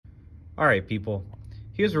All right, people,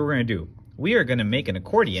 here's what we're gonna do. We are gonna make an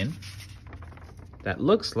accordion that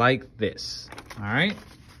looks like this, all right?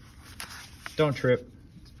 Don't trip,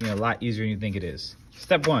 it's gonna be a lot easier than you think it is.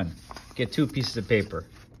 Step one, get 2 pieces of paper.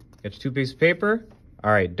 Get your 2 pieces of paper,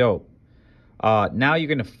 all right, dope. Now you're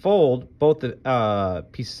gonna fold both the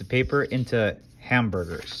pieces of paper into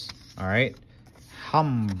hamburgers, all right?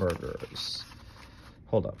 Hamburgers,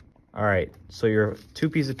 hold up. All right, so your 2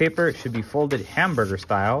 pieces of paper should be folded hamburger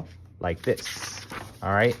style like this,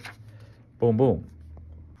 all right? Boom, boom.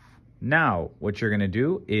 Now, what you're gonna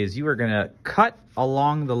do is you are gonna cut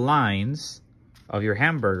along the lines of your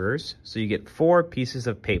hamburgers so you get 4 pieces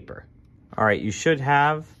of paper. All right, you should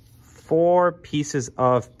have 4 pieces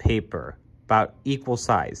of paper, about equal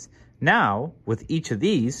size. Now, with each of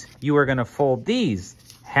these, you are gonna fold these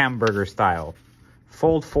hamburger style.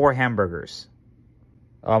 Fold 4 hamburgers.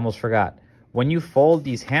 I almost forgot. When you fold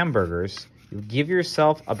these hamburgers, you give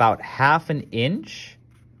yourself about 1/2 inch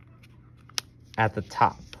at the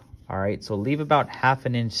top. All right, so leave about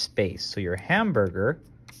 1/2 inch space. So your hamburger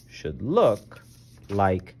should look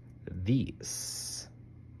like these.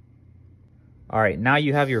 All right, now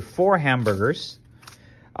you have your 4 hamburgers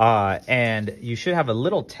and you should have a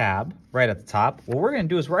little tab right at the top. What we're gonna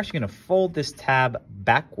do is we're actually gonna fold this tab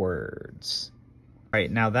backwards. All right,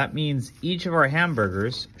 now that means each of our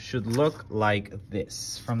hamburgers should look like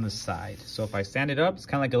this from the side. So if I stand it up, it's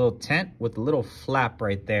kind of like a little tent with a little flap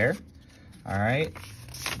right there. All right,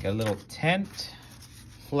 got a little tent,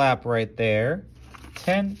 flap right there,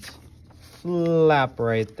 tent, flap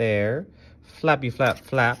right there, flappy flap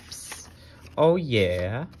flaps. Oh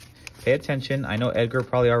yeah, pay attention. I know Edgar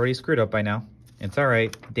probably already screwed up by now. It's all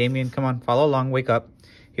right. Damien, come on, follow along, wake up.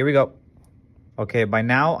 Here we go. Okay, by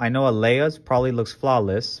now, I know Alea's probably looks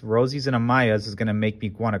flawless. Rosie's and Amaya's is gonna make me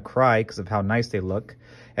wanna cry because of how nice they look.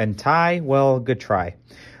 And Ty, well, good try.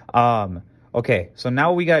 Okay, so now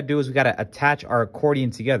what we gotta do is we gotta attach our accordion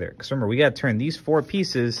together. Because remember, we gotta turn these 4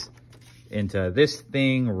 pieces into this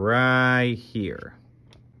thing right here.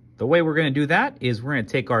 The way we're gonna do that is we're gonna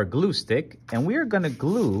take our glue stick and we're gonna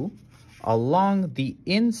glue along the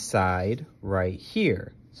inside right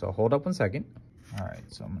here. So hold up one second. All right,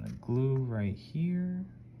 so I'm gonna glue right here.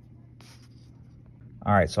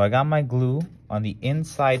 All right, so I got my glue on the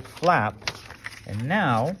inside flap, and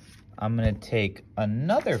now I'm gonna take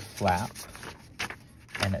another flap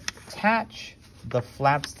and attach the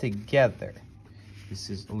flaps together. This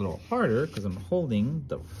is a little harder because I'm holding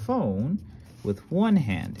the phone with one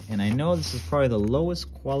hand, and I know this is probably the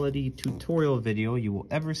lowest quality tutorial video you will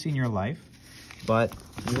ever see in your life, but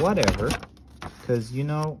whatever, because you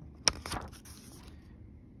know,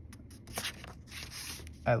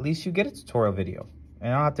 at least you get a tutorial video.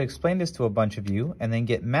 And I don't have to explain this to a bunch of you and then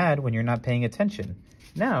get mad when you're not paying attention.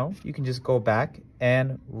 Now, you can just go back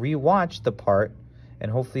and rewatch the part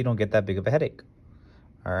and hopefully you don't get that big of a headache.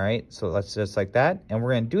 All right, so let's just like that. And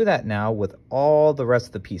we're gonna do that now with all the rest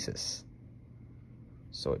of the pieces.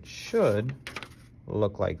 So it should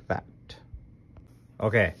look like that.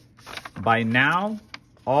 Okay, by now,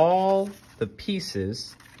 all the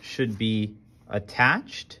pieces should be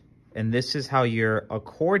attached. And this is how your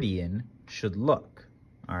accordion should look,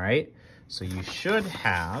 all right? So you should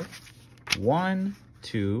have 1,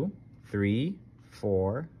 2, 3,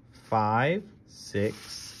 4, 5,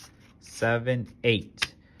 6, 7,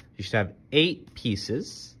 8. You should have 8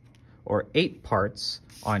 pieces or 8 parts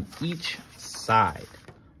on each side,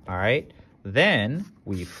 all right? Then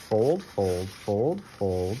we fold, fold, fold,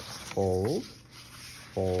 fold, fold,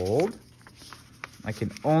 fold. I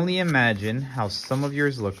can only imagine how some of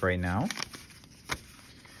yours look right now.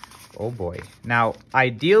 Oh boy. Now,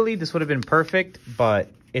 ideally, this would have been perfect, but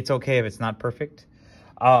it's okay if it's not perfect.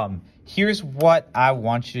 Here's what I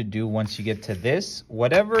want you to do once you get to this.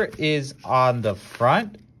 Whatever is on the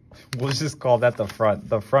front, we'll just call that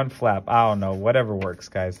the front flap. I don't know, whatever works,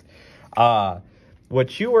 guys.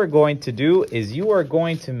 What you are going to do is you are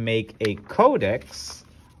going to make a codex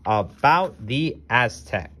about the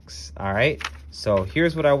Aztecs, all right? So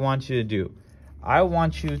here's what I want you to do. I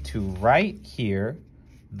want you to write here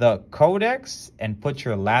the codex and put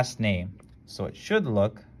your last name. So it should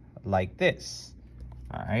look like this,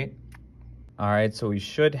 all right? All right, so we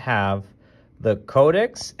should have the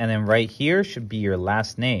codex and then right here should be your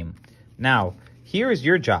last name. Now, here is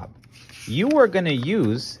your job. You are gonna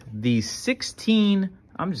use these 16,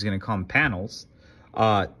 I'm just gonna call them panels,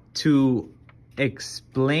 to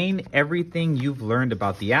explain everything you've learned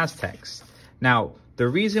about the Aztecs. Now, the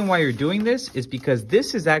reason why you're doing this is because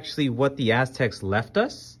this is actually what the Aztecs left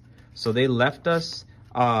us. So they left us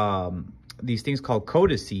these things called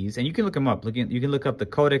codices, and you can look them up. You can look up the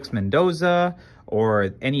Codex Mendoza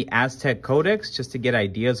or any Aztec codex just to get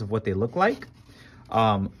ideas of what they look like.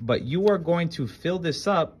 But you are going to fill this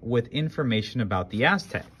up with information about the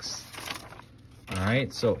Aztecs. All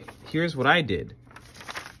right, so here's what I did.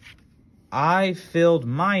 I filled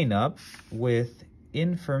mine up with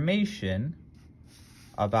information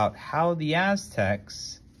about how the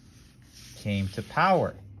Aztecs came to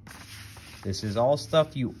power. This is all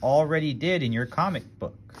stuff you already did in your comic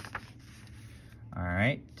book. All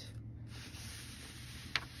right.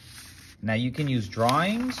 Now you can use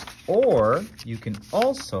drawings, or you can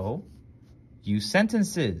also use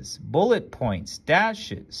sentences, bullet points,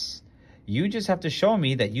 dashes. You just have to show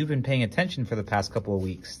me that you've been paying attention for the past couple of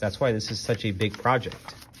weeks. That's why this is such a big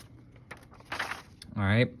project. All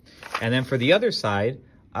right. And then for the other side,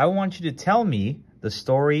 I want you to tell me the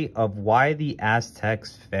story of why the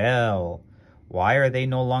Aztecs fell. Why are they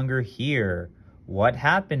no longer here? What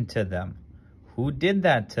happened to them? Who did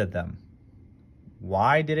that to them?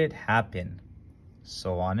 Why did it happen?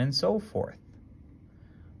 So on and so forth.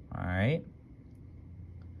 All right.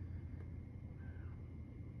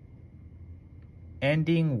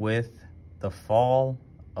 Ending with the fall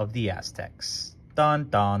of the Aztecs. Dun,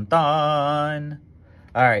 dun, dun.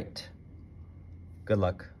 All right. Good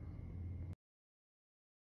luck.